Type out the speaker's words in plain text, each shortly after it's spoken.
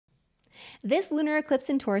This lunar eclipse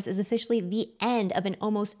in Taurus is officially the end of an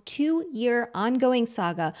almost 2-year ongoing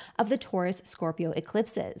saga of the Taurus-Scorpio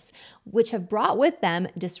eclipses, which have brought with them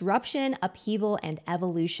disruption, upheaval, and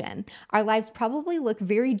evolution. Our lives probably look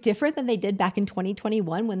very different than they did back in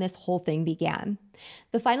 2021 when this whole thing began.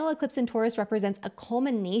 The final eclipse in Taurus represents a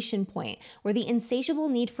culmination point where the insatiable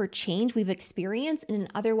need for change we've experienced in an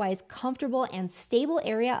otherwise comfortable and stable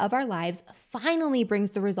area of our lives finally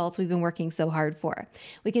brings the results we've been working so hard for.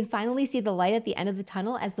 We can finally see the light at the end of the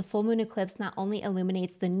tunnel as the full moon eclipse not only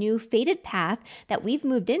illuminates the new fated path that we've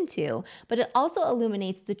moved into, but it also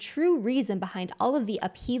illuminates the true reason behind all of the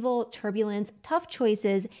upheaval, turbulence, tough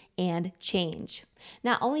choices, and change.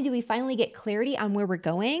 Not only do we finally get clarity on where we're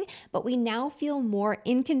going, but we now feel more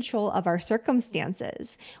in control of our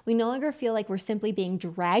circumstances. We no longer feel like we're simply being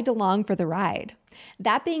dragged along for the ride.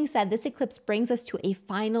 That being said, this eclipse brings us to a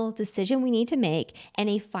final decision we need to make and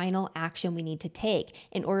a final action we need to take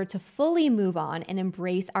in order to fully move on and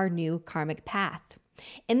embrace our new karmic path.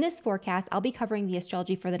 In this forecast, I'll be covering the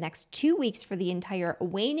astrology for the next 2 weeks for the entire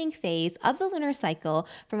waning phase of the lunar cycle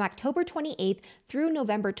from October 28th through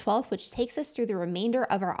November 12th, which takes us through the remainder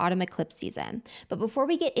of our autumn eclipse season. But before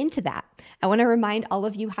we get into that, I want to remind all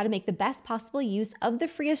of you how to make the best possible use of the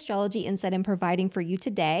free astrology insight I'm providing for you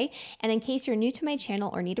today. And in case you're new to my channel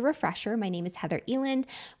or need a refresher, my name is Heather Eland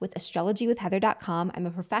with astrologywithheather.com. I'm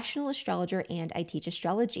a professional astrologer and I teach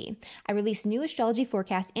astrology. I release new astrology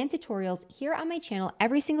forecasts and tutorials here on my channel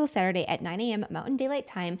every single Saturday at 9 a.m. Mountain Daylight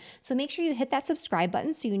Time, so make sure you hit that subscribe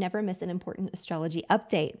button so you never miss an important astrology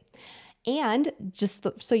update. And just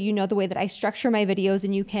so you know the way that I structure my videos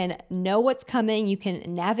and you can know what's coming, you can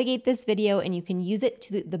navigate this video and you can use it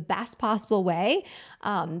to the best possible way.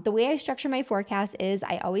 The way I structure my forecast is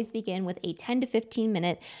I always begin with a 10 to 15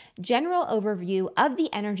 minute general overview of the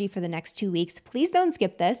energy for the next 2 weeks. Please don't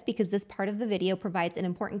skip this because this part of the video provides an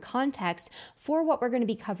important context for what we're going to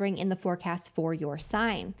be covering in the forecast for your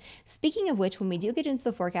sign. Speaking of which, when we do get into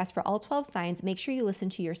the forecast for all 12 signs, make sure you listen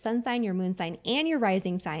to your sun sign, your moon sign, and your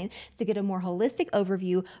rising sign to get a more holistic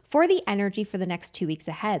overview for the energy for the next 2 weeks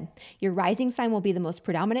ahead. Your rising sign will be the most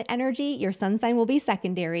predominant energy, your sun sign will be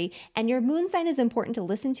secondary, and your moon sign is important to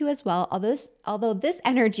listen to as well, although this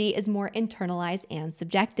energy is more internalized and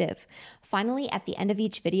subjective. Finally, at the end of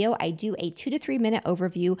each video, I do a 2 to 3 minute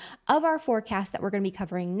overview of our forecast that we're going to be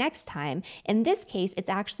covering next time. In this case, it's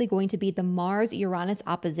actually going to be the Mars-Uranus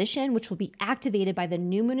opposition, which will be activated by the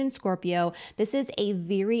new moon in Scorpio. This is a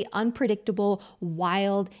very unpredictable,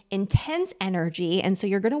 wild, intense energy, and so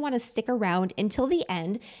you're going to want to stick around until the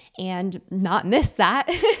end and not miss that.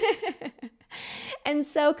 And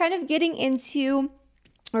so kind of getting into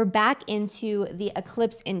we're back into the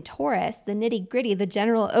eclipse in Taurus, the nitty-gritty, the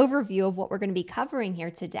general overview of what we're going to be covering here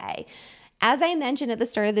today. As I mentioned at the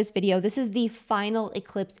start of this video, this is the final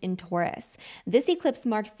eclipse in Taurus. This eclipse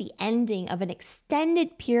marks the ending of an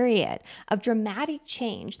extended period of dramatic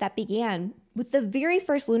change that began with the very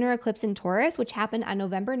first lunar eclipse in Taurus, which happened on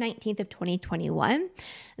November 19th of 2021.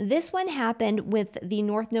 This one happened with the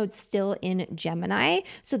North Node still in Gemini.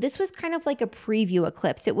 So this was kind of like a preview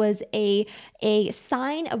eclipse. It was a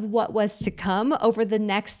sign of what was to come over the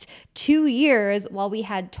next 2 years while we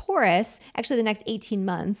had Taurus, actually the next 18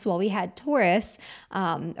 months while we had Taurus,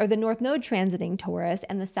 or the North Node transiting Taurus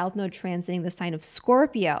and the South Node transiting the sign of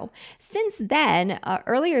Scorpio. Since then,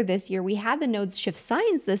 earlier this year, we had the nodes shift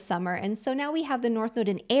signs this summer. And so now we have the North Node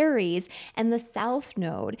in Aries and the South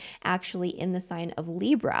Node actually in the sign of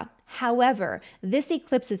Libra. However, this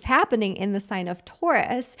eclipse is happening in the sign of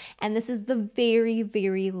Taurus, and this is the very,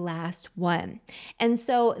 very last one. And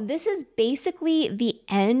so this is basically the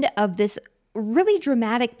end of this really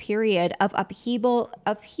dramatic period of upheaval,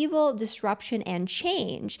 disruption, and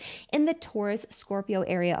change in the Taurus-Scorpio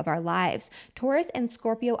area of our lives. Taurus and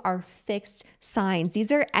Scorpio are fixed signs.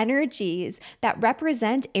 These are energies that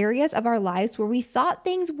represent areas of our lives where we thought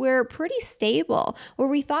things were pretty stable, where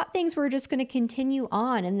we thought things were just going to continue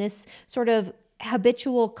on in this sort of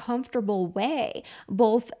habitual, comfortable way,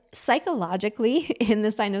 both psychologically in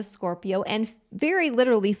the sign of Scorpio and very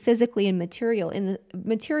literally physically and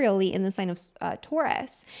materially in the sign of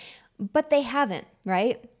Taurus. But they haven't,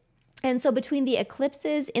 right? And so between the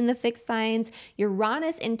eclipses in the fixed signs,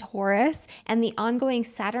 Uranus in Taurus, and the ongoing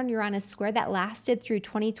Saturn-Uranus square that lasted through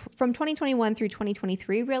from 2021 through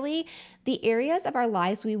 2023, really, the areas of our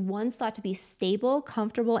lives we once thought to be stable,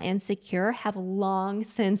 comfortable, and secure have long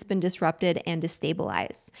since been disrupted and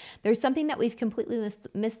destabilized. There's something that we've completely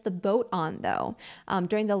missed the boat on, though.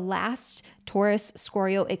 During the last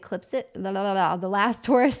Taurus-Scorpio eclipses,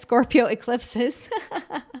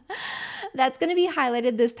 That's going to be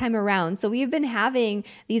highlighted this time around. So we've been having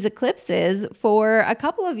these eclipses for a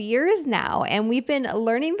couple of years now, and we've been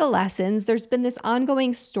learning the lessons. There's been this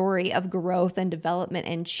ongoing story of growth and development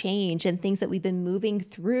and change and things that we've been moving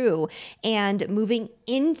through and moving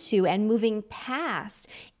into and moving past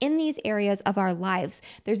in these areas of our lives.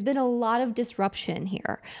 There's been a lot of disruption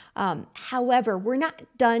here. However, we're not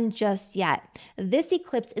done just yet. This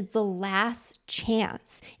eclipse is the last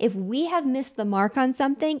chance. If we have missed the mark on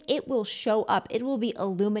something, it will show up. It will be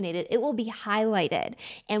illuminated. It will be highlighted.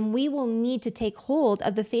 And we will need to take hold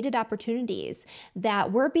of the fated opportunities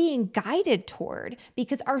that we're being guided toward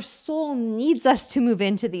because our soul needs us to move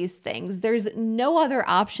into these things. There's no other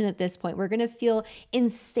option at this point. We're going to feel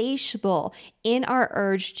insatiable in our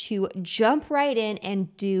urge to jump right in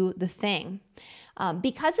and do the thing.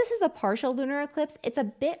 Because this is a partial lunar eclipse, it's a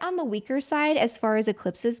bit on the weaker side as far as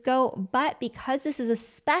eclipses go, but because this is a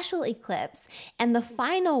special eclipse and the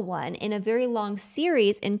final one in a very long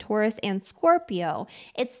series in Taurus and Scorpio,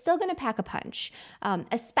 it's still going to pack a punch,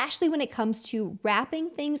 especially when it comes to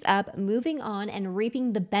wrapping things up, moving on, and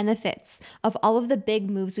reaping the benefits of all of the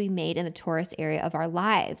big moves we made in the Taurus area of our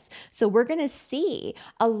lives. So we're going to see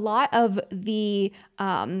a lot of the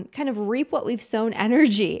kind of reap what we've sown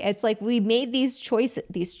energy. It's like we made these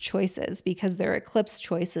choices because they're eclipse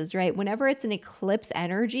choices, right? Whenever it's an eclipse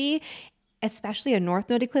energy, especially a North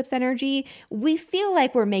Node eclipse energy, we feel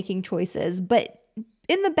like we're making choices, but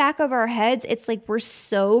in the back of our heads, it's like we're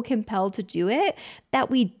so compelled to do it that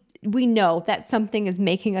we know that something is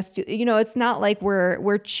making us do, it's not like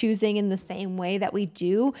we're choosing in the same way that we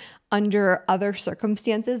do under other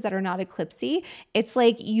circumstances that are not eclipsy. It's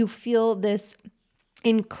like you feel this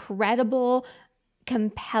incredible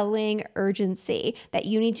compelling urgency that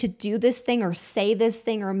you need to do this thing or say this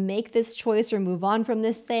thing or make this choice or move on from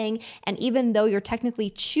this thing. And even though you're technically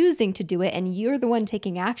choosing to do it and you're the one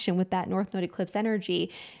taking action with that North Node eclipse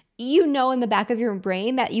energy, you know in the back of your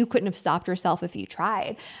brain that you couldn't have stopped yourself if you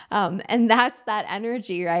tried. And that's that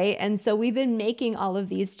energy, right? And so we've been making all of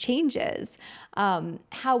these changes.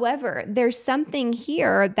 However, there's something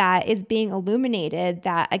here that is being illuminated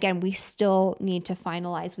that, again, we still need to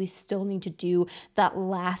finalize. We still need to do that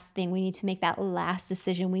last thing. We need to make that last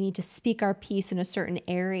decision. We need to speak our piece in a certain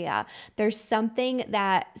area. There's something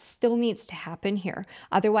that still needs to happen here.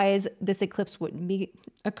 Otherwise, this eclipse wouldn't be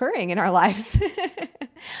occurring in our lives.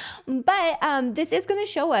 But this is going to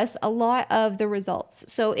show us a lot of the results.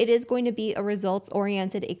 So it is going to be a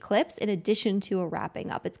results-oriented eclipse in addition to a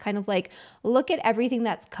wrapping up. It's kind of like, look at everything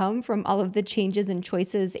that's come from all of the changes and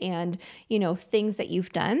choices and, things that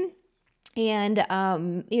you've done. And,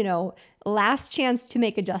 last chance to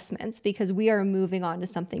make adjustments because we are moving on to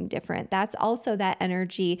something different. That's also that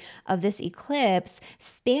energy of this eclipse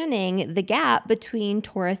spanning the gap between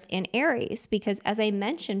Taurus and Aries. Because as I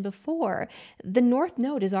mentioned before, the North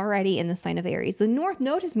Node is already in the sign of Aries. The North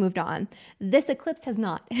Node has moved on. This eclipse has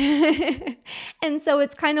not. And so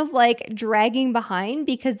it's kind of like dragging behind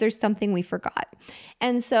because there's something we forgot.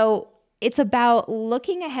 And so it's about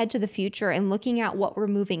looking ahead to the future and looking at what we're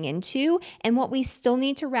moving into and what we still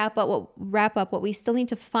need to wrap up, what we still need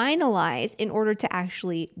to finalize in order to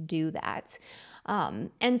actually do that.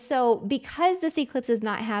 And so because this eclipse is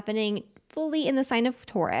not happening fully in the sign of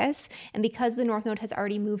Taurus, and because the North Node has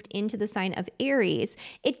already moved into the sign of Aries,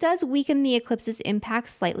 it does weaken the eclipse's impact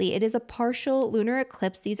slightly. It is a partial lunar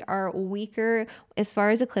eclipse. These are weaker as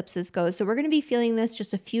far as eclipses go. So we're going to be feeling this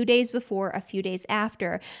just a few days before, a few days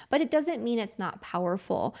after, but it doesn't mean it's not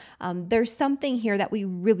powerful. There's something here that we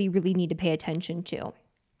really, really need to pay attention to.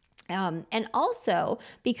 And also,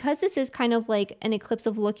 because this is kind of like an eclipse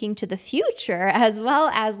of looking to the future as well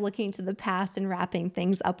as looking to the past and wrapping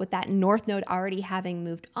things up with that North Node already having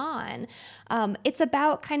moved on, it's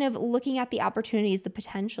about kind of looking at the opportunities, the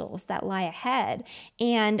potentials that lie ahead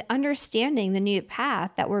and understanding the new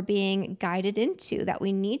path that we're being guided into, that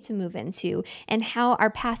we need to move into, and how our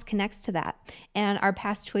past connects to that, and our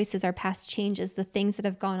past choices, our past changes, the things that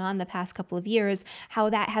have gone on the past couple of years, how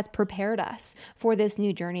that has prepared us for this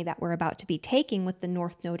new journey that we're about to be taking with the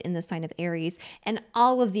North Node in the sign of Aries and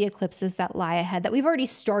all of the eclipses that lie ahead that we've already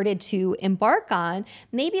started to embark on,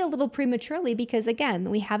 maybe a little prematurely because,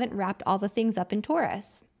 again, we haven't wrapped all the things up in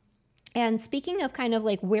Taurus. And speaking of kind of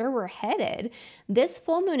like where we're headed, this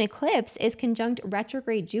full moon eclipse is conjunct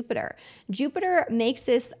retrograde Jupiter. Jupiter makes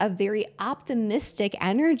this a very optimistic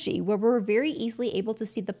energy where we're very easily able to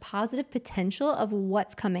see the positive potential of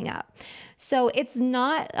what's coming up. So it's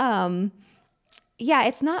not...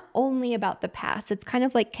 it's not only about the past. It's kind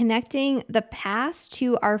of like connecting the past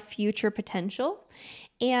to our future potential.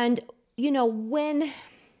 And, when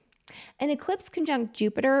An eclipse conjunct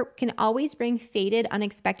Jupiter can always bring fated,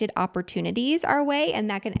 unexpected opportunities our way, and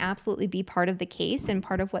that can absolutely be part of the case and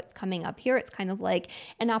part of what's coming up here. It's kind of like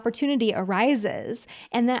an opportunity arises,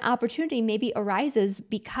 and that opportunity maybe arises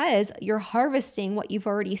because you're harvesting what you've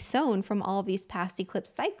already sown from all of these past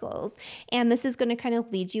eclipse cycles, and this is going to kind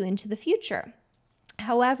of lead you into the future.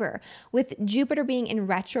 However, with Jupiter being in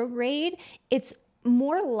retrograde, it's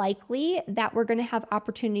more likely that we're going to have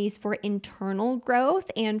opportunities for internal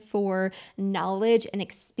growth and for knowledge and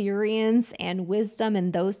experience and wisdom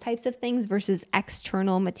and those types of things versus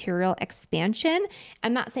external material expansion.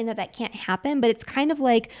 I'm not saying that that can't happen, but it's kind of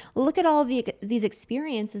like, look at all of these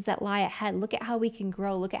experiences that lie ahead. Look at how we can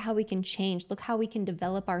grow. Look at how we can change. Look how we can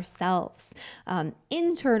develop ourselves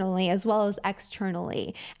internally as well as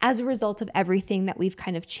externally as a result of everything that we've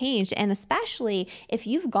kind of changed. And especially if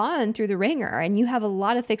you've gone through the ringer and you have a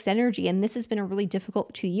lot of fixed energy and this has been a really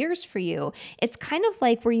difficult 2 years for you, it's kind of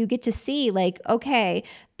like where you get to see like, okay,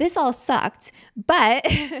 this all sucked, but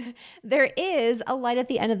there is a light at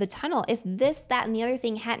the end of the tunnel. If this, that, and the other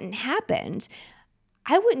thing hadn't happened,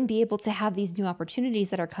 I wouldn't be able to have these new opportunities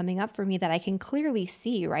that are coming up for me that I can clearly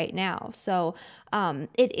see right now. So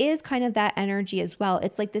it is kind of that energy as well.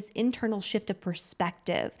 It's like this internal shift of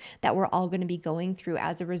perspective that we're all going to be going through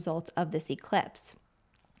as a result of this eclipse.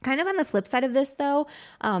 Kind of on the flip side of this though,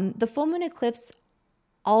 the full moon eclipse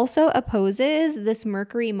also opposes this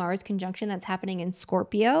Mercury-Mars conjunction that's happening in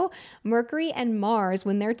Scorpio. Mercury and Mars,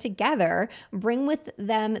 when they're together, bring with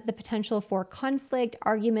them the potential for conflict,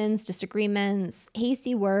 arguments, disagreements,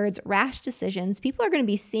 hasty words, rash decisions. People are going to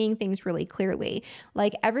be seeing things really clearly.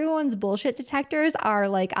 Like everyone's bullshit detectors are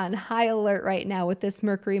like on high alert right now with this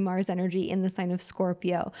Mercury-Mars energy in the sign of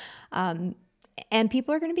Scorpio. And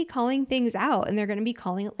people are going to be calling things out and they're going to be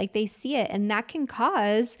calling it like they see it. And that can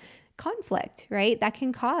cause conflict, right? That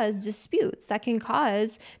can cause disputes. That can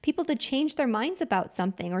cause people to change their minds about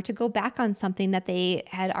something or to go back on something that they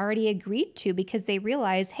had already agreed to because they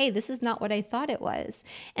realize, hey, this is not what I thought it was.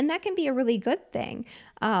 And that can be a really good thing.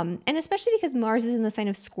 And especially because Mars is in the sign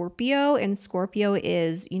of Scorpio and Scorpio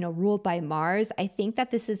is, ruled by Mars. I think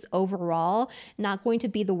that this is overall not going to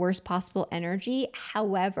be the worst possible energy.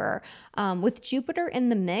 However, with Jupiter in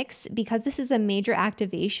the mix, because this is a major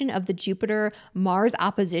activation of the Jupiter-Mars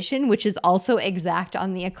opposition, which is also exact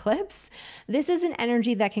on the eclipse, this is an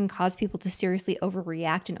energy that can cause people to seriously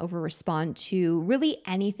overreact and overrespond to really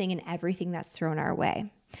anything and everything that's thrown our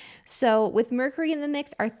way. So with Mercury in the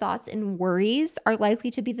mix, our thoughts and worries are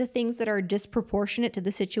likely to be the things that are disproportionate to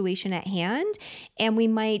the situation at hand. And we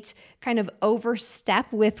might kind of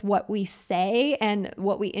overstep with what we say and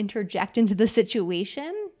what we interject into the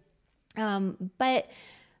situation. But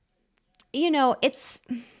it's...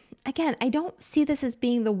 Again, I don't see this as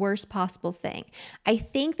being the worst possible thing. I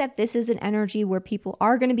think that this is an energy where people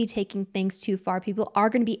are going to be taking things too far. People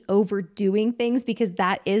are going to be overdoing things because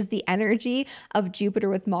that is the energy of Jupiter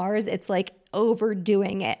with Mars. It's like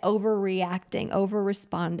overdoing it, overreacting,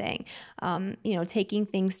 over-responding, taking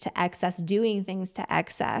things to excess, doing things to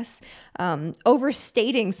excess,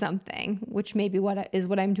 overstating something, which may be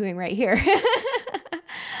what I'm doing right here.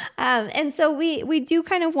 And so we do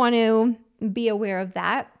kind of want to be aware of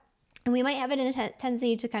that. And we might have a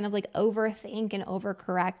tendency to kind of like overthink and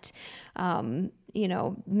overcorrect,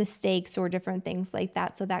 mistakes or different things like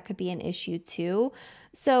that. So that could be an issue too.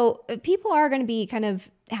 So people are going to be kind of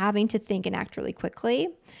having to think and act really quickly.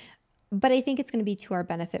 But I think it's going to be to our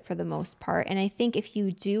benefit for the most part. And I think if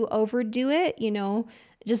you do overdo it,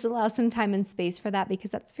 just allow some time and space for that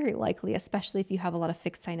because that's very likely, especially if you have a lot of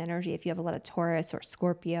fixed sign energy, if you have a lot of Taurus or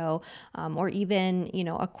Scorpio, or even,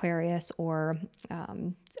 Aquarius or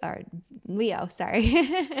Leo,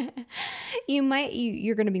 sorry.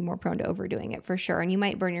 You're going to be more prone to overdoing it for sure. And you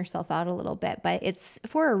might burn yourself out a little bit, but it's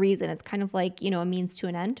for a reason. It's kind of like, a means to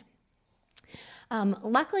an end.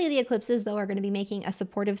 Luckily, the eclipses, though, are going to be making a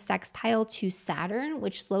supportive sextile to Saturn,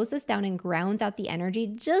 which slows us down and grounds out the energy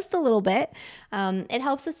just a little bit. It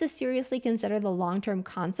helps us to seriously consider the long-term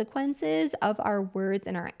consequences of our words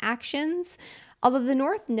and our actions. Although the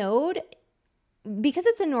North Node, because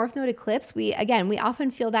it's a North Node eclipse, we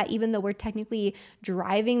often feel that even though we're technically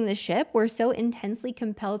driving the ship, we're so intensely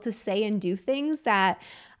compelled to say and do things that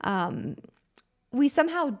we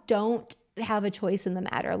somehow don't have a choice in the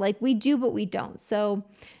matter. Like we do, but we don't. So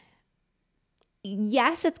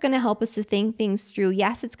yes, it's going to help us to think things through.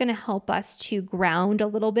 Yes, it's going to help us to ground a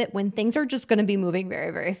little bit when things are just going to be moving very,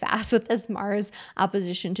 very fast with this Mars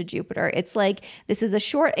opposition to Jupiter. It's like this is a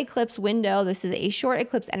short eclipse window. This is a short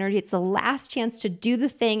eclipse energy. It's the last chance to do the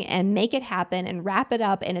thing and make it happen and wrap it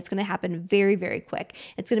up. And it's going to happen very, very quick.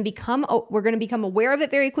 It's going to become, we're going to become aware of it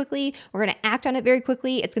very quickly. We're going to act on it very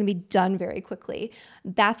quickly. It's going to be done very quickly.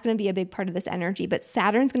 That's going to be a big part of this energy. But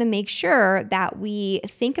Saturn's going to make sure that we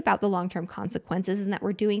think about the long-term consequences and that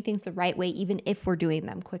we're doing things the right way, even if we're doing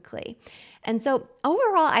them quickly. And so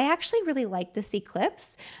overall, I actually really like this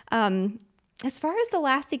eclipse. As far as the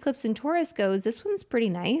last eclipse in Taurus goes, this one's pretty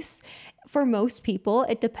nice. For most people,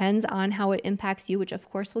 it depends on how it impacts you, which of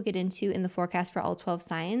course we'll get into in the forecast for all 12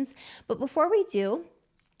 signs. But before we do,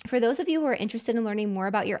 for those of you who are interested in learning more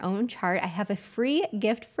about your own chart, I have a free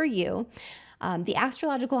gift for you. The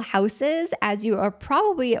astrological houses, as you are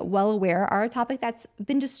probably well aware, are a topic that's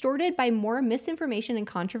been distorted by more misinformation and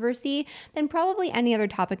controversy than probably any other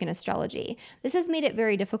topic in astrology. This has made it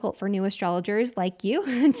very difficult for new astrologers like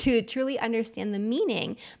you to truly understand the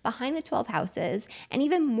meaning behind the 12 houses, and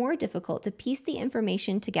even more difficult to piece the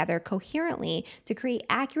information together coherently to create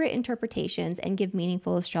accurate interpretations and give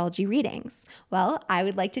meaningful astrology readings. Well, I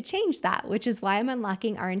would like to change that, which is why I'm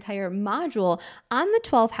unlocking our entire module on the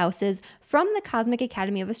 12 houses from the Cosmic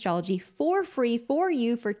Academy of Astrology for free for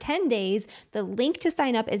you for 10 days. The link to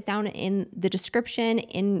sign up is down in the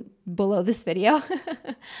description below this video.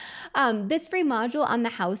 This free module on the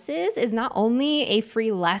houses is not only a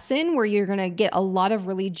free lesson where you're going to get a lot of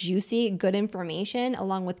really juicy, good information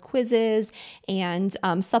along with quizzes and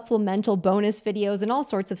supplemental bonus videos and all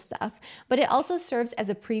sorts of stuff, but it also serves as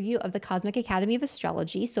a preview of the Cosmic Academy of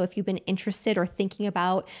Astrology. So if you've been interested or thinking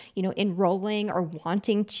about, enrolling or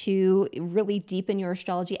wanting to really deepen your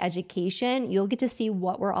astrology education, you'll get to see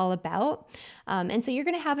what we're all about. And so you're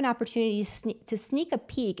going to have an opportunity to sneak a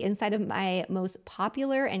peek inside of my most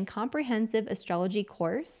popular and comprehensive astrology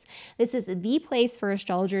course. This is the place for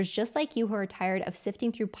astrologers just like you who are tired of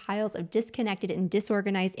sifting through piles of disconnected and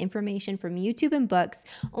disorganized information from YouTube and books,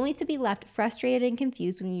 only to be left frustrated and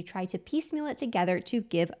confused when you try to piecemeal it together to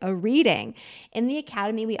give a reading. In the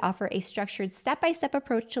Academy, we offer a structured step-by-step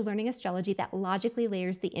approach to learning astrology that logically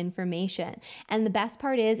layers the information. And the best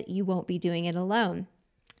part is you won't be doing it alone.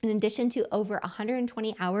 In addition to over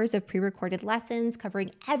 120 hours of pre-recorded lessons covering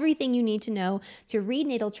everything you need to know to read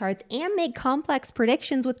natal charts and make complex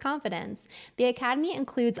predictions with confidence, the Academy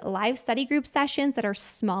includes live study group sessions that are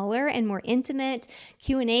smaller and more intimate,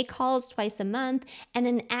 Q&A calls twice a month, and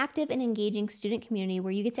an active and engaging student community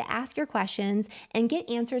where you get to ask your questions and get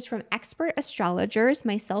answers from expert astrologers,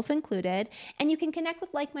 myself included, and you can connect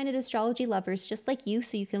with like-minded astrology lovers just like you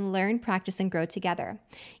so you can learn, practice, and grow together.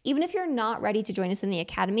 Even if you're not ready to join us in the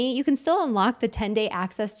Academy, you can still unlock the 10-day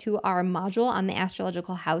access to our module on the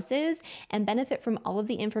astrological houses and benefit from all of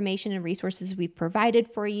the information and resources we've provided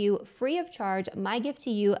for you free of charge. My gift to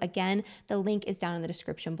you, again, the link is down in the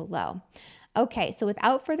description below. Okay, so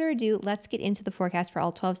without further ado, let's get into the forecast for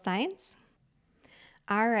all 12 signs.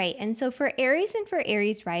 All right, and so for Aries and for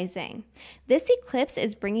Aries rising, this eclipse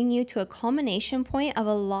is bringing you to a culmination point of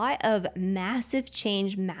a lot of massive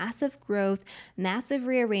change, massive growth, massive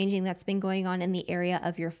rearranging that's been going on in the area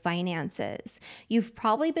of your finances. You've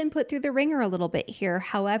probably been put through the ringer a little bit here.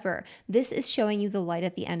 However, this is showing you the light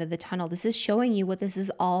at the end of the tunnel. This is showing you what this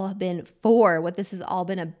has all been for, what this has all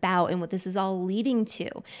been about, and what this is all leading to.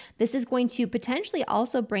 This is going to potentially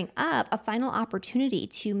also bring up a final opportunity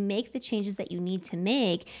to make the changes that you need to make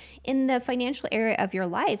in the financial area of your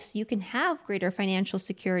life so you can have greater financial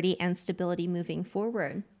security and stability moving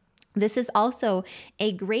forward. This is also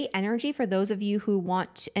a great energy for those of you who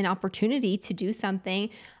want an opportunity to do something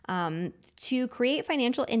to create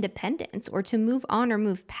financial independence or to move on or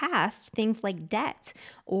move past things like debt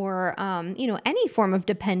or, any form of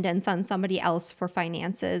dependence on somebody else for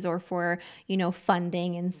finances or for,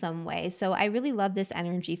 funding in some way. So I really love this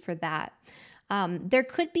energy for that. There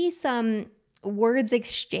could be some words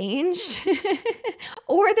exchanged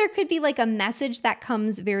or there could be like a message that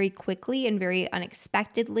comes very quickly and very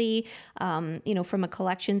unexpectedly, from a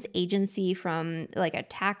collections agency, from like a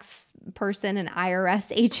tax person, an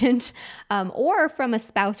IRS agent, or from a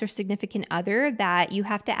spouse or significant other that you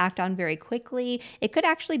have to act on very quickly. It could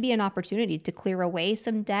actually be an opportunity to clear away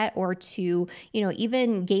some debt or to,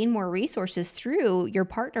 even gain more resources through your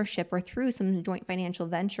partnership or through some joint financial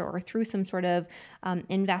venture or through some sort of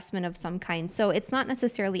investment of some kind. So it's not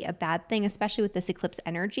necessarily a bad thing, especially with this eclipse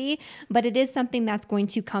energy, but it is something that's going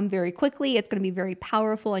to come very quickly. It's going to be very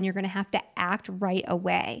powerful and you're going to have to act right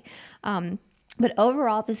away. But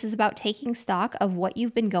overall, this is about taking stock of what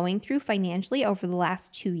you've been going through financially over the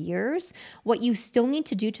last 2 years, what you still need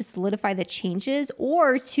to do to solidify the changes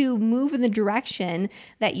or to move in the direction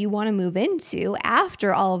that you want to move into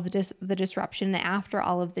after all of the disruption, after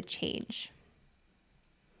all of the change.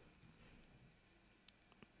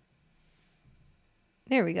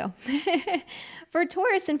 There we go. For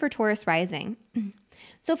Taurus and for Taurus rising.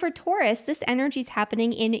 So for Taurus, this energy is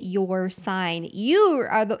happening in your sign. You're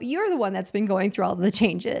the one that's been going through all the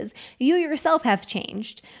changes. You yourself have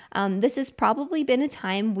changed. This has probably been a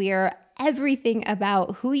time where everything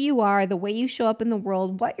about who you are, the way you show up in the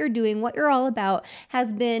world, what you're doing, what you're all about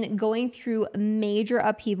has been going through major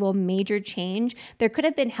upheaval, major change. There could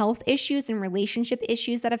have been health issues and relationship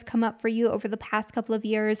issues that have come up for you over the past couple of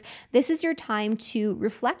years. This is your time to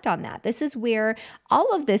reflect on that. This is where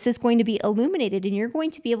all of this is going to be illuminated, and you're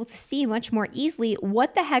going to be able to see much more easily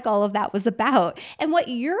what the heck all of that was about and what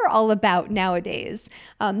you're all about nowadays.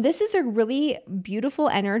 This is a really beautiful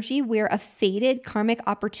energy where a fated karmic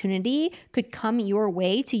opportunity could come your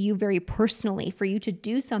way to you very personally for you to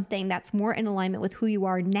do something that's more in alignment with who you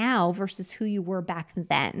are now versus who you were back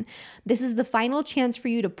then. This is the final chance for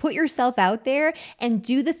you to put yourself out there and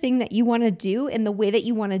do the thing that you want to do in the way that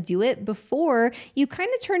you want to do it before you kind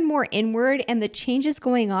of turn more inward, and the changes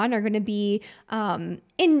going on are going to be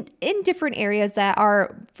in different areas that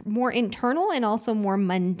are more internal and also more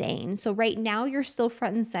mundane. So right now you're still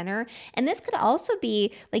front and center, and this could also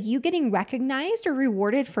be like you getting recognized or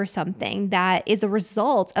rewarded for something that is a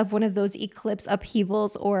result of one of those eclipse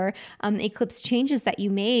upheavals or eclipse changes that you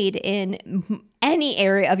made in any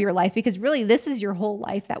area of your life, because really this is your whole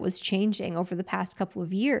life that was changing over the past couple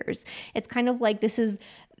of years. It's kind of like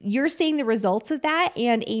you're seeing the results of that,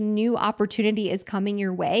 and a new opportunity is coming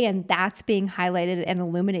your way, and that's being highlighted and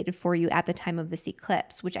illuminated for you at the time of this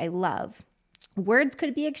eclipse, which I love. Words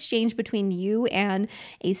could be exchanged between you and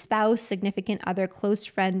a spouse, significant other, close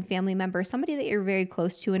friend, family member, somebody that you're very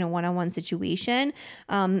close to in a one-on-one situation.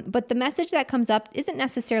 But the message that comes up isn't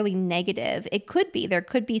necessarily negative. There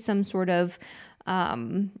could be some sort of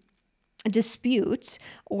dispute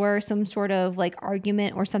or some sort of like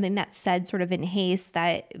argument or something that's said sort of in haste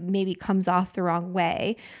that maybe comes off the wrong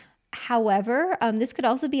way. However, this could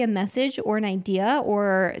also be a message or an idea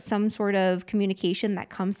or some sort of communication that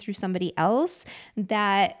comes through somebody else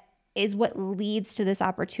that is what leads to this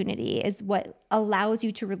opportunity, is what allows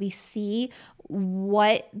you to really see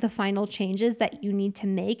what the final changes that you need to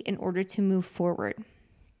make in order to move forward.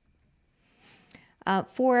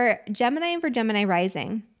 For Gemini and for Gemini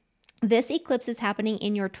rising, this eclipse is happening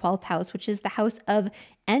in your 12th house, which is the house of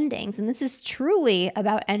endings. And this is truly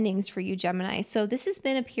about endings for you, Gemini. So this has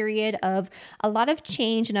been a period of a lot of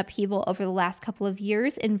change and upheaval over the last couple of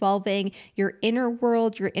years involving your inner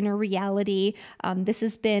world, your inner reality. This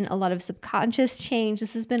has been a lot of subconscious change.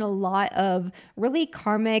 This has been a lot of really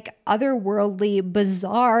karmic, otherworldly,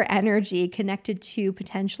 bizarre energy connected to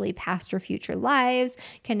potentially past or future lives,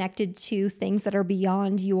 connected to things that are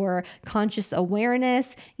beyond your conscious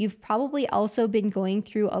awareness. You've probably also been going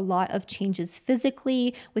through a lot of changes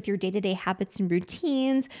physically with your day-to-day habits and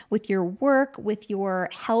routines, with your work, with your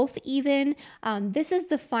health even. This is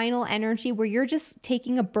the final energy where you're just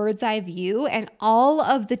taking a bird's eye view, and all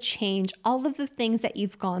of the change, all of the things that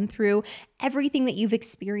you've gone through, everything that you've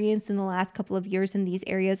experienced in the last couple of years in these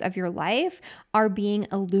areas of your life are being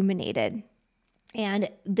illuminated. And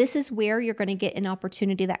this is where you're going to get an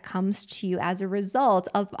opportunity that comes to you as a result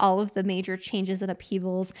of all of the major changes and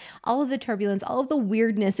upheavals, all of the turbulence, all of the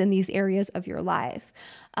weirdness in these areas of your life.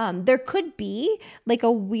 There could be like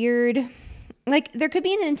there could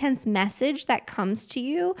be an intense message that comes to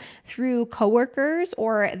you through coworkers,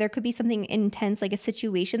 or there could be something intense, like a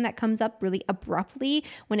situation that comes up really abruptly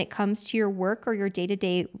when it comes to your work or your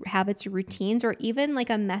day-to-day habits or routines, or even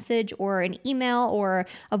like a message or an email or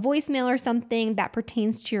a voicemail or something that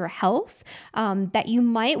pertains to your health that you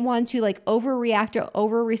might want to like overreact or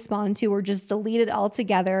over-respond to, or just delete it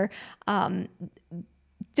altogether.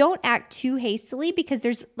 Don't act too hastily, because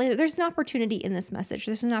there's an opportunity in this message.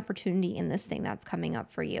 There's an opportunity in this thing that's coming up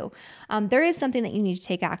for you. There is something that you need to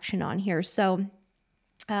take action on here. So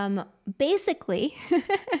basically,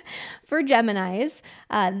 for Geminis,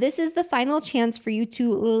 this is the final chance for you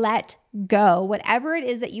to let go. Whatever it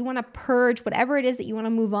is that you want to purge, whatever it is that you want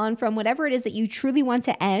to move on from, whatever it is that you truly want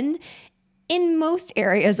to end, in most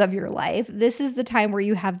areas of your life, this is the time where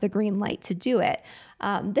you have the green light to do it.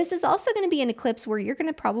 This is also going to be an eclipse where you're going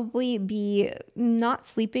to probably be not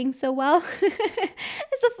sleeping so well.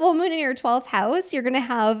 It's a full moon in your 12th house. You're going to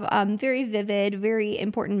have very vivid, very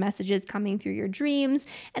important messages coming through your dreams.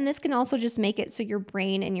 And this can also just make it so your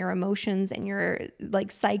brain and your emotions and your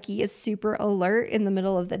like psyche is super alert in the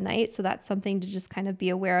middle of the night. So that's something to just kind of be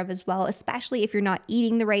aware of as well, especially if you're not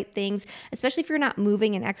eating the right things, especially if you're not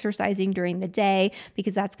moving and exercising during the day,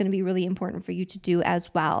 because that's going to be really important for you to do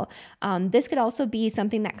as well. This could also be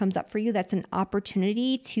something that comes up for you that's an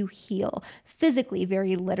opportunity to heal physically,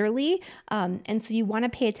 very literally. And so you want to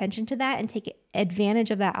pay attention to that and take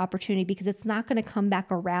advantage of that opportunity, because it's not going to come back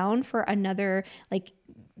around for another like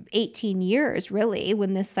 18 years, really,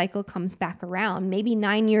 when this cycle comes back around, maybe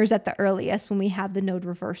 9 years at the earliest when we have the node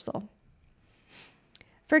reversal.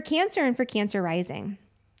 For Cancer and for Cancer rising.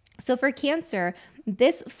 So for Cancer,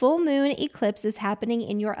 this full moon eclipse is happening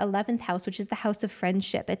in your 11th house, which is the house of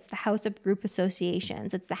friendship. It's the house of group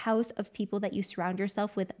associations. It's the house of people that you surround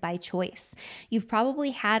yourself with by choice. You've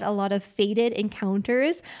probably had a lot of fated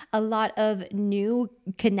encounters, a lot of new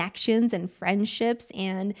connections and friendships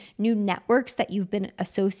and new networks that you've been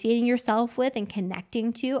associating yourself with and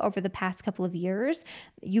connecting to over the past couple of years.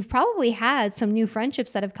 You've probably had some new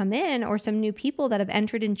friendships that have come in, or some new people that have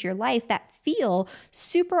entered into your life that feel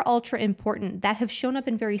super ultra important, that have shown up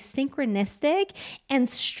in very synchronistic and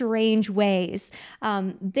strange ways.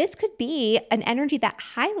 This could be an energy that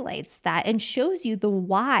highlights that and shows you the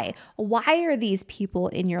why. Why are these people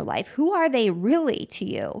in your life? Who are they really to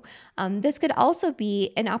you? This could also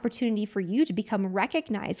be an opportunity for you to become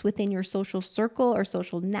recognized within your social circle or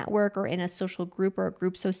social network, or in a social group or a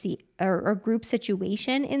group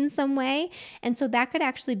situation in some way. And so that could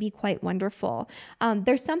actually be quite wonderful.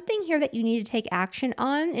 There's something here that you need to take action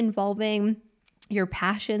on involving your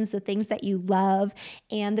passions, the things that you love,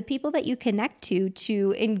 and the people that you connect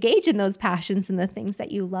to engage in those passions and the things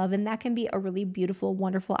that you love. And that can be a really beautiful,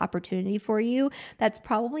 wonderful opportunity for you that's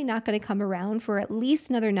probably not going to come around for at least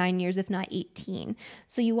another 9 years, if not 18.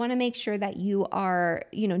 So you want to make sure that you are,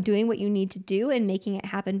 doing what you need to do and making it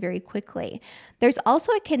happen very quickly. There's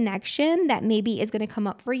also a connection that maybe is going to come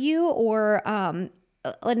up for you, or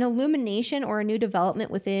an illumination or a new development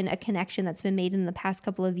within a connection that's been made in the past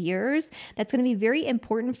couple of years that's going to be very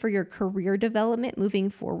important for your career development moving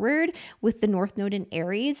forward with the North Node in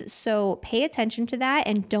Aries. So pay attention to that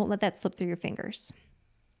and don't let that slip through your fingers.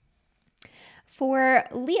 For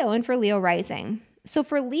Leo and for Leo rising. So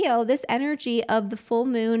for Leo, this energy of the full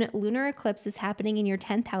moon lunar eclipse is happening in your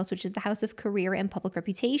 10th house, which is the house of career and public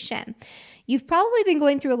reputation. You've probably been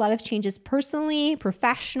going through a lot of changes personally,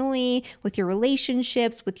 professionally, with your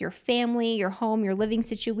relationships, with your family, your home, your living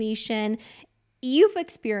situation. You've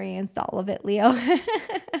experienced all of it, Leo.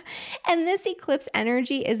 And this eclipse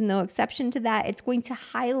energy is no exception to that. It's going to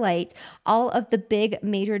highlight all of the big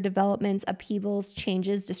major developments, upheavals,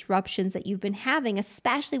 changes, disruptions that you've been having,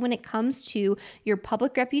 especially when it comes to your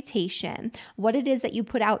public reputation, what it is that you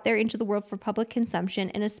put out there into the world for public consumption.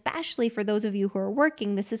 And especially for those of you who are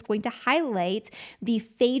working, this is going to highlight the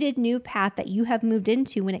fated new path that you have moved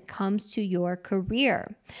into when it comes to your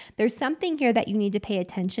career. There's something here that you need to pay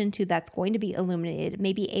attention to that's going to be illuminated,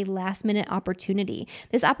 maybe a last minute opportunity.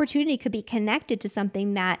 This opportunity could be connected to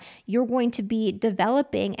something that you're going to be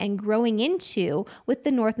developing and growing into with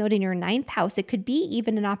the North Node in your 9th house. It could be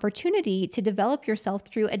even an opportunity to develop yourself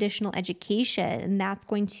through additional education. And that's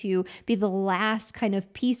going to be the last kind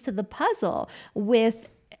of piece to the puzzle with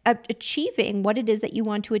achieving what it is that you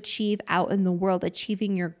want to achieve out in the world,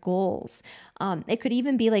 achieving your goals. It could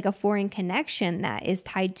even be like a foreign connection that is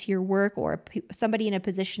tied to your work, or somebody in a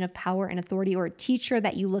position of power and authority, or a teacher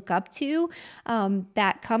that you look up to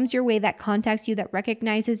that comes your way, that contacts you, that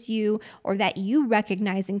recognizes you, or that you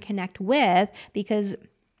recognize and connect with, because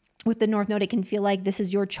with the North Node, it can feel like this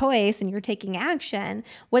is your choice and you're taking action.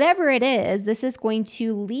 Whatever it is, this is going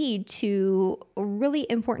to lead to really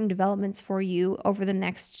important developments for you over the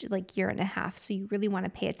next year and a half. So you really want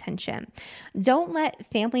to pay attention. Don't let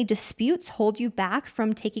family disputes hold you back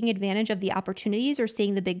from taking advantage of the opportunities or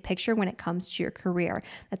seeing the big picture when it comes to your career.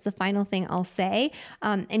 That's the final thing I'll say.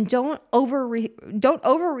 And don't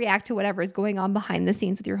overreact to whatever is going on behind the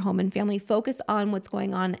scenes with your home and family. Focus on what's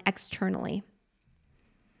going on externally.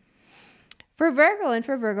 For Virgo and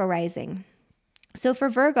for Virgo rising. So for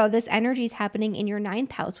Virgo, this energy is happening in your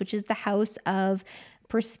 9th house, which is the house of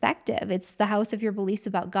perspective. It's the house of your beliefs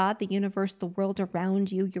about God, the universe, the world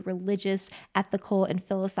around you, your religious, ethical, and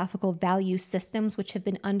philosophical value systems, which have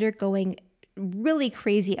been undergoing really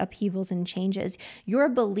crazy upheavals and changes. Your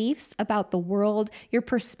beliefs about the world, your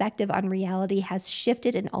perspective on reality has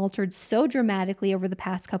shifted and altered so dramatically over the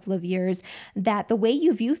past couple of years that the way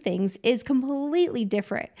you view things is completely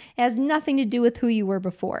different. It has nothing to do with who you were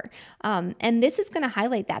before. And this is going to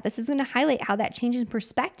highlight that. This is going to highlight how that change in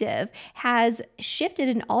perspective has shifted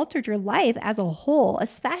and altered your life as a whole,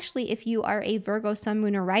 especially if you are a Virgo sun,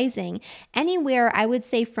 moon, or rising. Anywhere, I would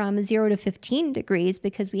say from 0 to 15 degrees,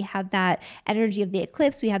 because we have that energy of the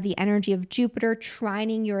eclipse, we have the energy of Jupiter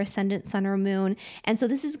trining your ascendant sun or moon. And so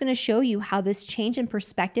this is going to show you how this change in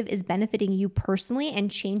perspective is benefiting you personally and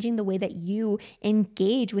changing the way that you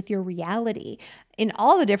engage with your reality in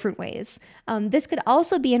all the different ways. This could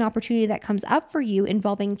also be an opportunity that comes up for you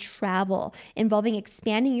involving travel, involving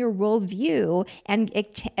expanding your worldview and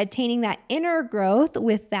attaining that inner growth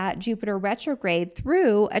with that Jupiter retrograde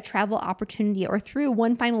through a travel opportunity or through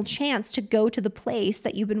one final chance to go to the place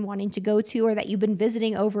that you've been wanting to go to or that you've been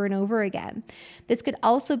visiting over and over again. This could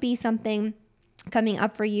also be something coming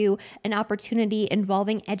up for you, an opportunity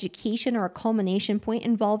involving education or a culmination point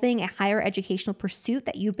involving a higher educational pursuit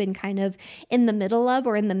that you've been kind of in the middle of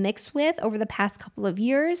or in the mix with over the past couple of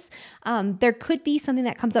years. There could be something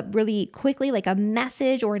that comes up really quickly, like a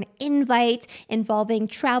message or an invite involving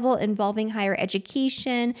travel, involving higher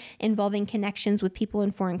education, involving connections with people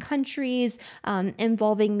in foreign countries,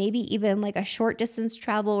 involving maybe even like a short distance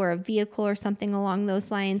travel or a vehicle or something along those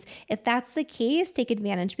lines. If that's the case, take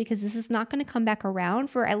advantage, because this is not going to come back around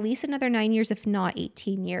for at least another 9 years, if not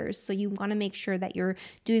 18 years. So you want to make sure that you're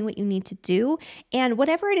doing what you need to do. And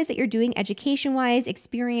whatever it is that you're doing education-wise,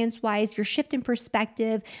 experience-wise, your shift in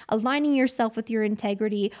perspective, aligning yourself with your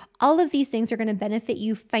integrity, all of these things are going to benefit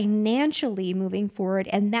you financially moving forward.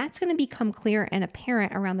 And that's going to become clear and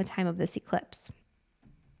apparent around the time of this eclipse.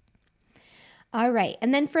 All right.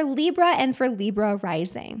 And then for Libra and for Libra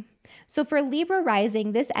rising. So for Libra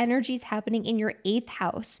rising, this energy is happening in your 8th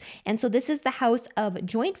house. And so this is the house of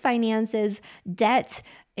joint finances, debt,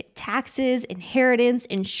 taxes, inheritance,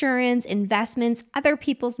 insurance, investments, other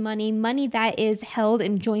people's money, money that is held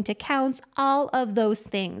in joint accounts, all of those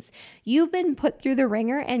things. You've been put through the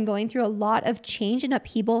ringer and going through a lot of change and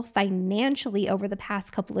upheaval financially over the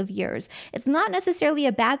past couple of years. It's not necessarily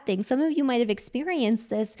a bad thing. Some of you might have experienced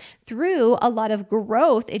this through a lot of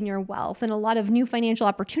growth in your wealth and a lot of new financial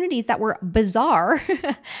opportunities that were bizarre,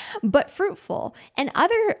 but fruitful. And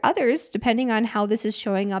others, depending on how this is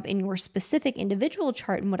showing up in your specific individual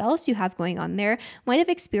chart and what else you have going on there, might have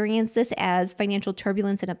experienced this as financial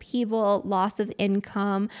turbulence and upheaval, loss of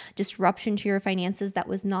income, disruption to your finances that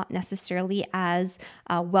was not necessarily as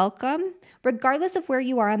welcome. Regardless of where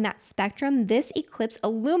you are on that spectrum, this eclipse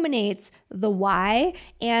illuminates the why,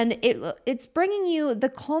 and it's bringing you the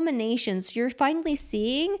culminations. You're finally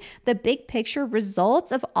seeing the big picture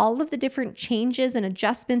results of all of the different changes and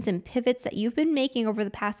adjustments and pivots that you've been making over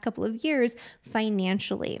the past couple of years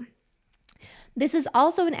financially. This is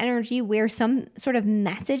also an energy where some sort of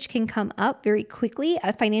message can come up very quickly.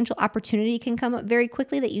 A financial opportunity can come up very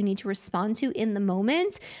quickly that you need to respond to in the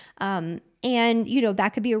moment. And,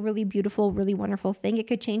 that could be a really beautiful, really wonderful thing. It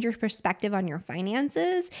could change your perspective on your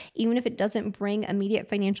finances, even if it doesn't bring immediate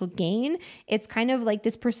financial gain. It's kind of like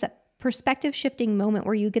this perspective shifting moment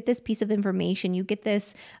where you get this piece of information, you get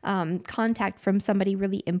this contact from somebody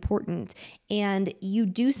really important, and you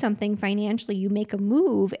do something financially, you make a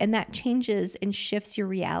move, and that changes and shifts your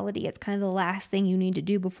reality. It's kind of the last thing you need to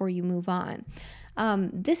do before you move on.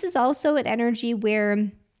 This is also an energy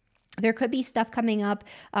where there could be stuff coming up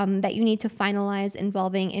that you need to finalize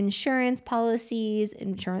involving insurance policies,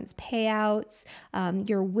 insurance payouts,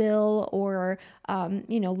 your will, or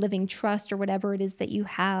living trust, or whatever it is that you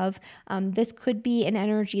have. This could be an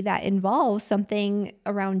energy that involves something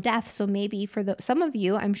around death. So maybe for some of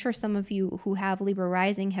you, I'm sure some of you who have Libra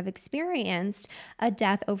rising have experienced a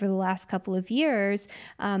death over the last couple of years.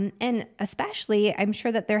 And especially, I'm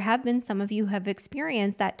sure that there have been some of you who have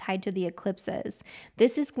experienced that tied to the eclipses.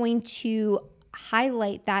 This is going to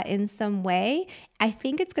highlight that in some way. I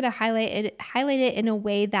think it's going to highlight it in a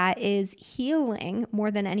way that is healing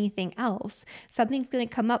more than anything else. Something's going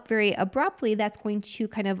to come up very abruptly that's going to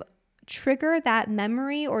kind of trigger that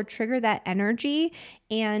memory or trigger that energy,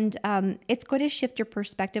 and it's going to shift your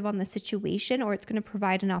perspective on the situation, or it's going to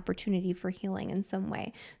provide an opportunity for healing in some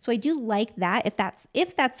way. So I do like that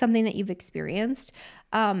if that's something that you've experienced.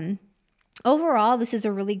 Overall, this is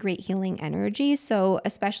a really great healing energy. So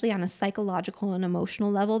especially on a psychological and emotional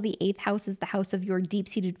level, the 8th house is the house of your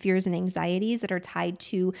deep-seated fears and anxieties that are tied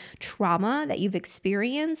to trauma that you've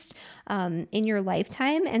experienced in your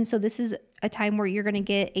lifetime. And so this is a time where you're going to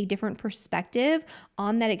get a different perspective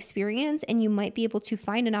on that experience, and you might be able to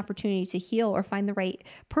find an opportunity to heal or find the right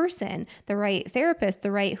person, the right therapist,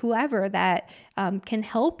 the right whoever that can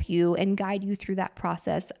help you and guide you through that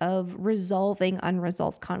process of resolving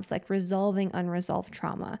unresolved conflict, resolving unresolved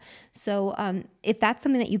trauma. So if that's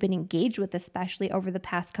something that you've been engaged with, especially over the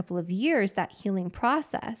past couple of years, that healing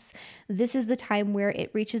process, this is the time where it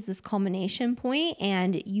reaches this culmination point,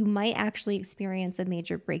 and you might actually experience a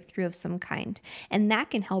major breakthrough of some kind. And that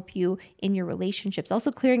can help you in your relationships.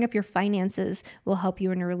 Also, clearing up your finances will help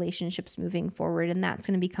you in your relationships moving forward. And that's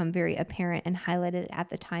going to become very apparent and highlighted at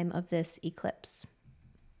the time of this eclipse.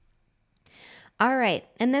 All right.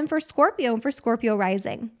 And then for Scorpio and for Scorpio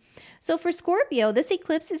rising. So for Scorpio, this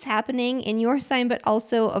eclipse is happening in your sign, but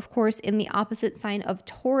also, of course, in the opposite sign of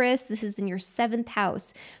Taurus. This is in your 7th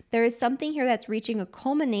house. There is something here that's reaching a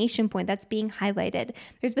culmination point that's being highlighted.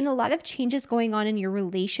 There's been a lot of changes going on in your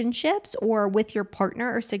relationships or with your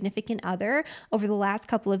partner or significant other over the last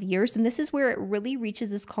couple of years. And this is where it really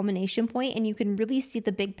reaches this culmination point, and you can really see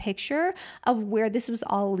the big picture of where this was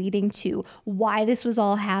all leading to, why this was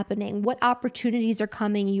all happening, what opportunities are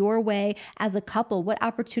coming your way as a couple, what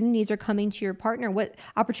opportunities are coming to your partner, what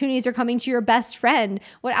opportunities are coming to your best friend,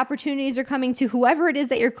 what opportunities are coming to whoever it is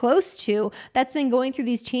that you're close to that's been going through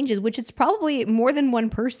these changes, which is probably more than one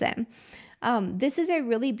person. This is a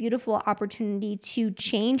really beautiful opportunity to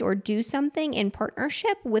change or do something in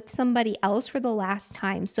partnership with somebody else for the last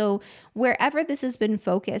time. So wherever this has been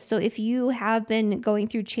focused, so if you have been going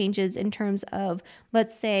through changes in terms of,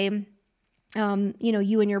 let's say,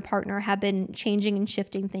 you and your partner have been changing and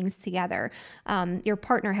shifting things together. Your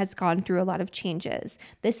partner has gone through a lot of changes.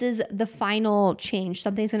 This is the final change.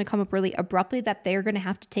 Something's going to come up really abruptly that they're going to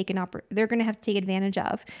have to take advantage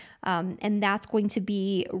of. And that's going to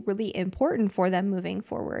be really important for them moving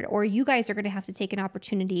forward. Or you guys are going to have to take an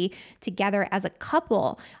opportunity together as a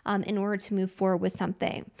couple in order to move forward with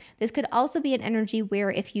something. This could also be an energy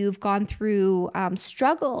where if you've gone through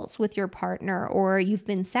struggles with your partner, or you've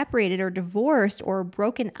been separated or divorced or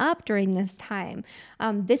broken up during this time,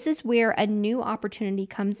 this is where a new opportunity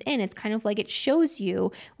comes in. It's kind of like it shows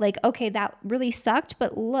you like, okay, that really sucked,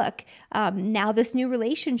 but look, now this new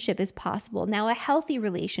relationship is possible. Now a healthy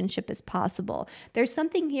relationship is possible. There's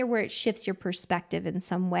something here where it shifts your perspective in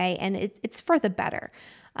some way, and it's for the better.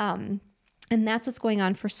 And that's what's going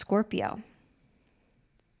on for Scorpio.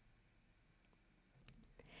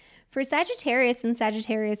 For Sagittarius and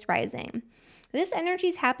Sagittarius rising, this energy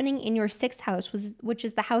is happening in your 6th house, which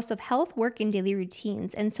is the house of health, work, and daily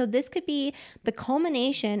routines. And so this could be the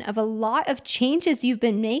culmination of a lot of changes you've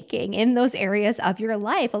been making in those areas of your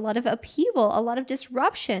life, a lot of upheaval, a lot of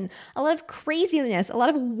disruption, a lot of craziness, a lot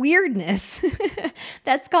of weirdness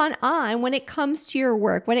that's gone on when it comes to your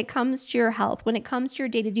work, when it comes to your health, when it comes to your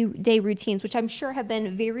day-to-day routines, which I'm sure have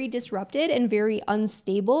been very disrupted and very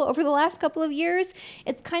unstable over the last couple of years.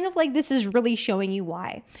 It's kind of like this is really showing you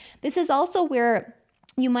why. This is also where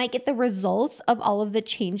you might get the results of all of the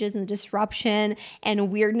changes and the disruption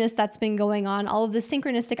and weirdness that's been going on. All of the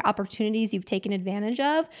synchronistic opportunities you've taken advantage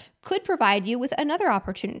of could provide you with another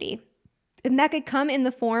opportunity. And that could come in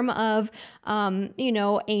the form of,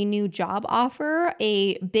 a new job offer,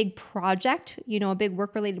 a big project, a big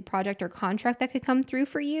work-related project or contract that could come through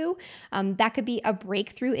for you. That could be a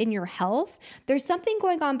breakthrough in your health. There's something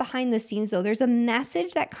going on behind the scenes, though. There's a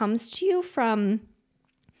message that comes to you from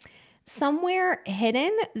somewhere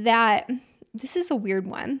hidden that, this is a weird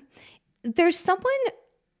one. There's someone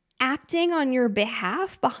acting on your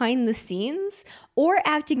behalf behind the scenes or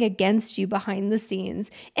acting against you behind the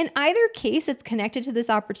scenes. In either case, it's connected to this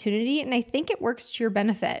opportunity, and I think it works to your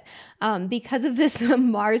benefit because of this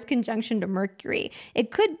Mars conjunction to Mercury.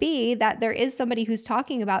 It could be that there is somebody who's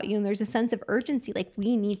talking about you, and there's a sense of urgency, like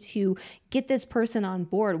we need to get this person on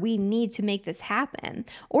board. We need to make this happen.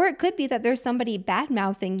 Or it could be that there's somebody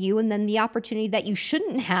bad-mouthing you, and then the opportunity that you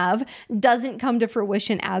shouldn't have doesn't come to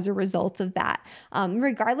fruition as a result of that.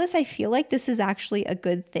 Regardless, I feel like this is actually a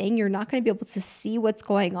good thing. You're not going to be able to see what's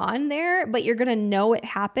going on there, but you're going to know it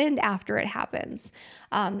happened after it happens.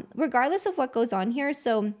 Regardless of what goes on here.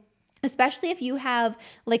 So especially if you have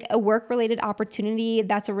like a work-related opportunity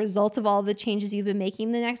that's a result of all the changes you've been making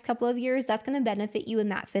in the next couple of years, that's going to benefit you in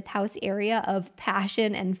that 5th house area of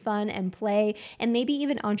passion and fun and play and maybe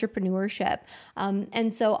even entrepreneurship.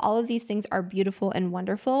 And so all of these things are beautiful and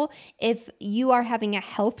wonderful. If you are having a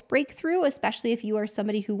health breakthrough, especially if you are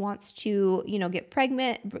somebody who wants to, get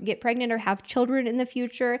pregnant or have children in the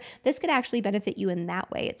future, this could actually benefit you in that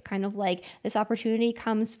way. It's kind of like this opportunity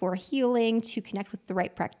comes for healing, to connect with the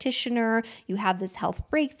right practitioner, practitioner, you have this health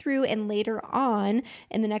breakthrough, and later on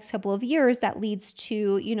in the next couple of years, that leads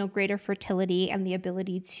to, greater fertility and the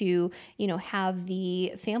ability to, have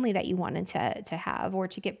the family that you wanted to have, or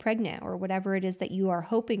to get pregnant, or whatever it is that you are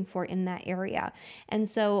hoping for in that area. And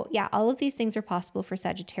so, yeah, all of these things are possible for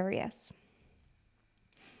Sagittarius.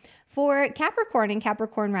 For Capricorn and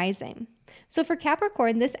Capricorn rising. So for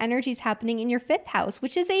Capricorn, this energy is happening in your 5th house,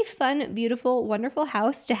 which is a fun, beautiful, wonderful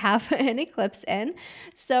house to have an eclipse in.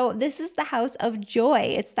 So this is the house of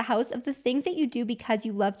joy. It's the house of the things that you do because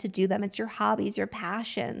you love to do them. It's your hobbies, your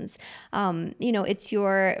passions. It's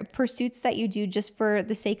your pursuits that you do just for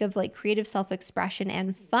the sake of like creative self-expression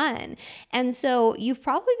and fun. And so you've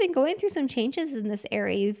probably been going through some changes in this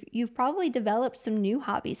area. You've probably developed some new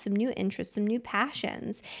hobbies, some new interests, some new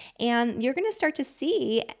passions, and you're going to start to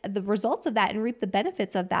see the results of that and reap the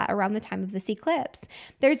benefits of that around the time of this eclipse.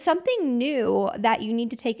 There's something new that you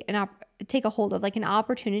need to take a hold of, like an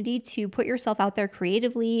opportunity to put yourself out there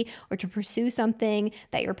creatively, or to pursue something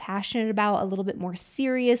that you're passionate about a little bit more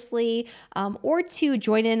seriously, or to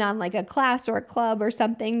join in on like a class or a club or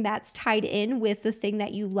something that's tied in with the thing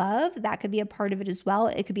that you love. That could be a part of it as well.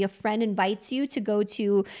 It could be a friend invites you to go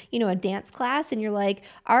to, a dance class, and you're like,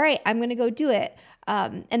 all right, I'm going to go do it.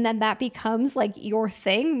 And then that becomes like your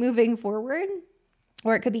thing moving forward.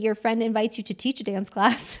 Or it could be your friend invites you to teach a dance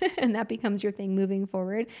class and that becomes your thing moving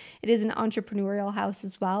forward. It is an entrepreneurial house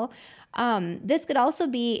as well. This could also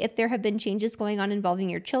be if there have been changes going on involving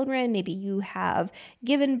your children. Maybe you have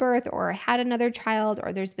given birth or had another child,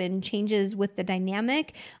 or there's been changes with the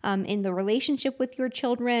dynamic in the relationship with your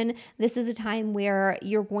children. This is a time where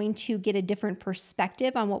you're going to get a different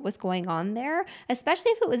perspective on what was going on there,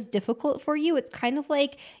 especially if it was difficult for you. It's kind of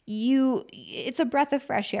like it's a breath of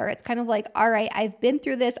fresh air. It's kind of like, all right, I've been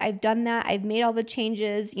through this, I've done that, I've made all the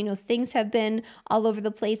changes, things have been all over the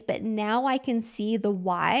place, but now I can see the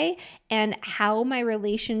why and how my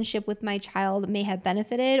relationship with my child may have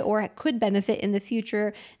benefited or could benefit in the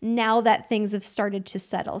future now that things have started to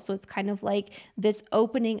settle. So it's kind of like this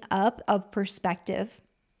opening up of perspective.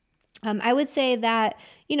 I would say that,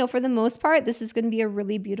 for the most part, this is going to be a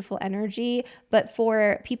really beautiful energy. But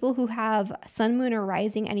for people who have sun, moon, or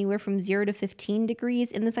rising anywhere from 0 to 15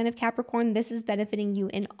 degrees in the sign of Capricorn, this is benefiting you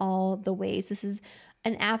in all the ways. This is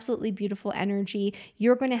an absolutely beautiful energy.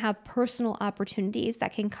 You're going to have personal opportunities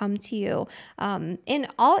that can come to you in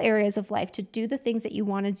all areas of life to do the things that you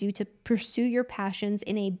want to do, to pursue your passions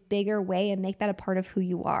in a bigger way and make that a part of who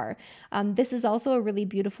you are. This is also a really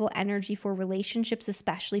beautiful energy for relationships,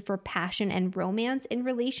 especially for passion and romance in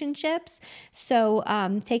relationships. So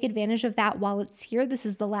take advantage of that while it's here. This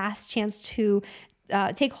is the last chance to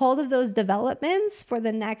take hold of those developments for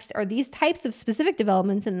the next, or these types of specific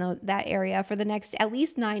developments in that area for the next at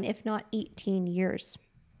least 9, if not 18 years.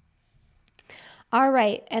 All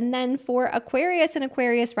right. And then for Aquarius and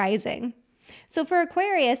Aquarius rising. So for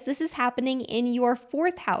Aquarius, this is happening in your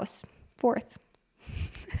 4th house,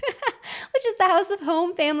 which is the house of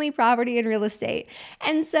home, family, property, and real estate.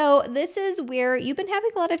 And so this is where you've been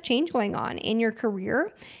having a lot of change going on in your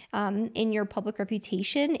career, in your public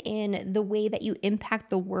reputation, in the way that you impact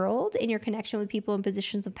the world, in your connection with people in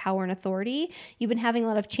positions of power and authority. You've been having a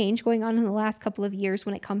lot of change going on in the last couple of years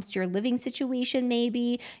when it comes to your living situation,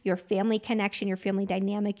 maybe your family connection, your family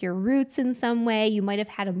dynamic, your roots in some way. You might have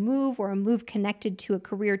had a move or a move connected to a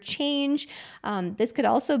career change. This could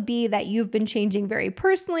also be that you've been changing very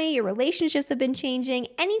personally. Your relationships have been changing.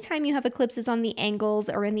 Anytime you have eclipses on the angles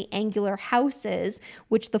or in the angular houses,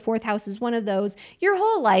 which the 4th house is one of those, your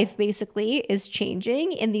whole life basically is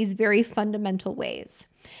changing in these very fundamental ways.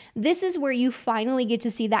 This is where you finally get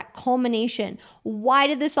to see that culmination. Why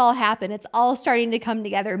did this all happen? It's all starting to come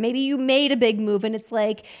together. Maybe you made a big move and it's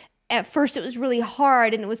like, at first it was really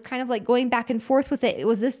hard and it was kind of like going back and forth with it.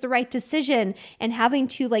 Was this the right decision? And having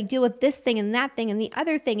to like deal with this thing and that thing and the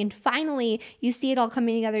other thing. And finally you see it all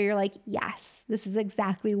coming together. You're like, yes, this is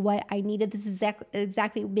exactly what I needed. This is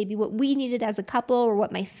exactly maybe what we needed as a couple, or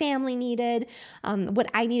what my family needed, what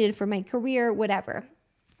I needed for my career, whatever.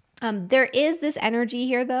 There is this energy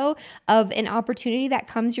here, though, of an opportunity that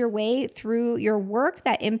comes your way through your work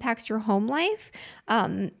that impacts your home life.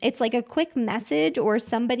 It's like a quick message, or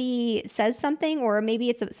somebody says something, or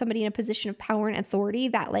maybe it's somebody in a position of power and authority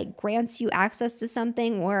that like grants you access to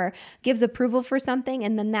something or gives approval for something,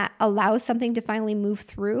 and then that allows something to finally move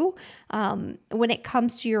through. When it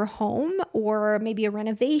comes to your home, or maybe a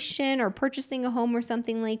renovation or purchasing a home or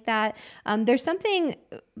something like that, there's something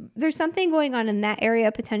going on in that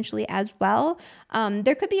area potentially as well.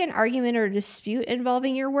 There could be an argument or a dispute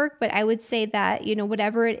involving your work, but I would say that,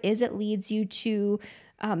 whatever it is, it leads you to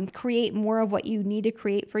create more of what you need to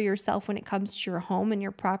create for yourself when it comes to your home and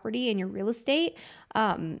your property and your real estate.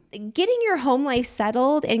 Getting your home life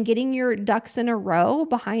settled and getting your ducks in a row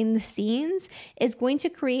behind the scenes is going to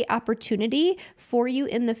create opportunity for you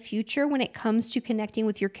in the future when it comes to connecting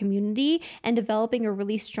with your community and developing a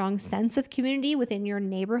really strong sense of community within your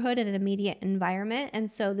neighborhood and an immediate environment. And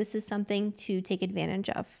so this is something to take advantage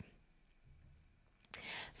of.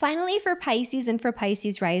 Finally, for Pisces and for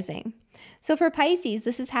Pisces rising. So for Pisces,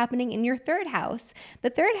 this is happening in your third house. The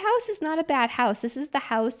third house is not a bad house. This is the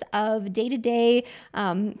house of day-to-day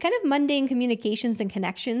kind of mundane communications and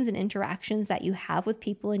connections and interactions that you have with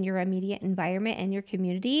people in your immediate environment and your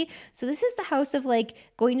community. So this is the house of like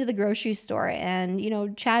going to the grocery store and, you know,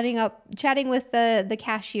 chatting with the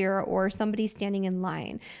cashier or somebody standing in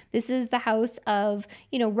line. This is the house of,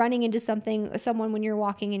 you know, running into someone when you're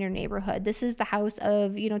walking in your neighborhood. This is the house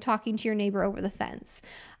of, you know, talking to your neighbor over the fence.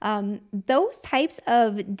 Those types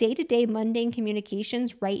of day-to-day mundane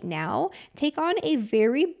communications right now take on a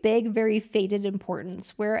very big, very fated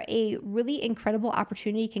importance, where a really incredible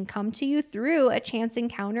opportunity can come to you through a chance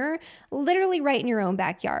encounter literally right in your own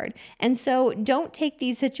backyard. And so don't take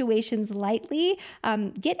these situations lightly.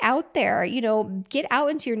 Get out there, you know, get out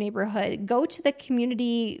into your neighborhood, go to the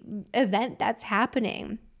community event that's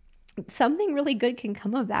happening. Something really good can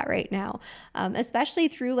come of that right now, especially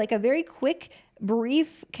through like a very quick,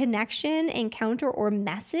 brief connection, encounter, or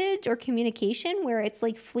message or communication where it's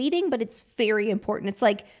like fleeting, but it's very important. It's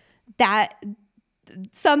like that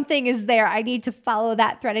something is there. I need to follow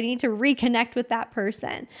that thread. I need to reconnect with that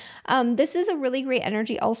person. This is a really great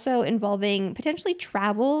energy also involving potentially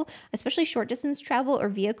travel, especially short distance travel or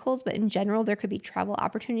vehicles, but in general, there could be travel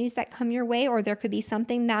opportunities that come your way, or there could be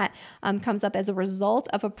something that comes up as a result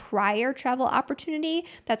of a prior travel opportunity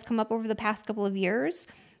that's come up over the past couple of years.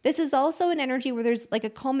 This is also an energy where there's like a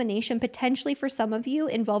culmination potentially for some of you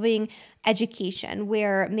involving education,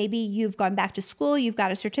 where maybe you've gone back to school, you've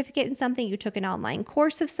got a certificate in something, you took an online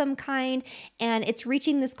course of some kind, and it's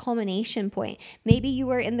reaching this culmination point. Maybe you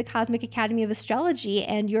were in the Cosmic Academy of Astrology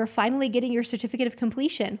and you're finally getting your certificate of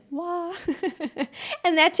completion. Wow.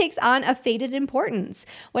 And that takes on a fated importance.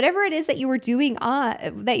 Whatever it is that you were doing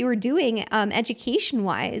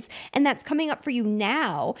education-wise, and that's coming up for you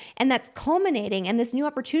now, and that's culminating, and this new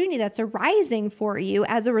opportunity that's arising for you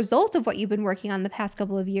as a result of what you've been working on the past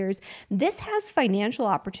couple of years, this has financial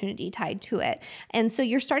opportunity tied to it. And so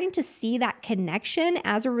you're starting to see that connection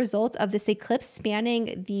as a result of this eclipse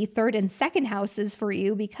spanning the third and second houses for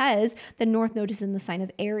you, because the North Node is in the sign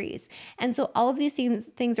of Aries. And so all of these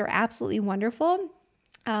things are absolutely wonderful.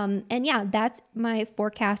 And yeah, that's my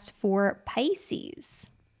forecast for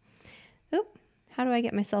Pisces. Oh, how do I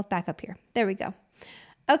get myself back up here? There we go.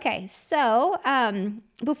 Okay, so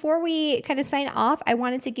before we kind of sign off, I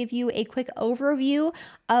wanted to give you a quick overview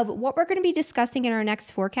of what we're going to be discussing in our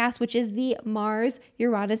next forecast, which is the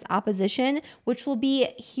Mars-Uranus opposition, which will be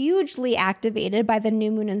hugely activated by the new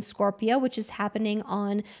moon in Scorpio, which is happening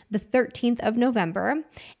on the 13th of November.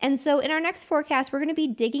 And so in our next forecast, we're going to be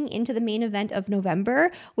digging into the main event of November,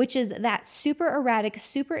 which is that super erratic,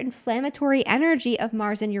 super inflammatory energy of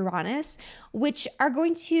Mars and Uranus, which are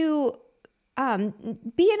going to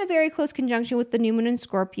be in a very close conjunction with the new moon in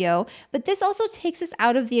Scorpio. But this also takes us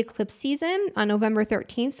out of the eclipse season on November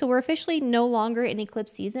 13th. So we're officially no longer in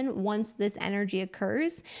eclipse season once this energy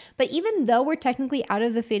occurs. But even though we're technically out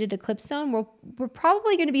of the fated eclipse zone, we're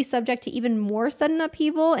probably going to be subject to even more sudden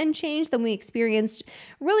upheaval and change than we experienced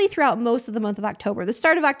really throughout most of the month of October. The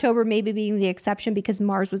start of October maybe being the exception because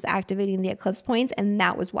Mars was activating the eclipse points, and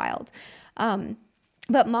that was wild.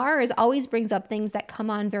 But Mars always brings up things that come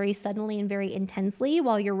on very suddenly and very intensely,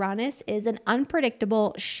 while Uranus is an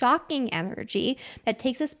unpredictable, shocking energy that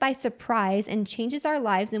takes us by surprise and changes our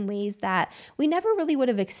lives in ways that we never really would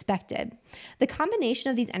have expected. The combination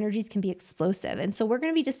of these energies can be explosive, and so we're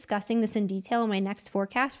going to be discussing this in detail in my next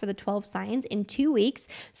forecast for the 12 signs in 2 weeks.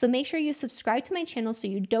 So make sure you subscribe to my channel so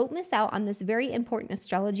you don't miss out on this very important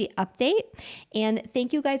astrology update. And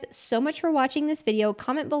thank you guys so much for watching this video.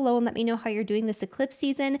 Comment below and let me know how you're doing this eclipse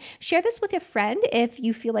season. Share this with a friend if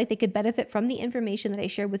you feel like they could benefit from the information that I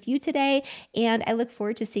shared with you today. And I look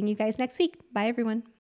forward to seeing you guys next week. Bye, everyone.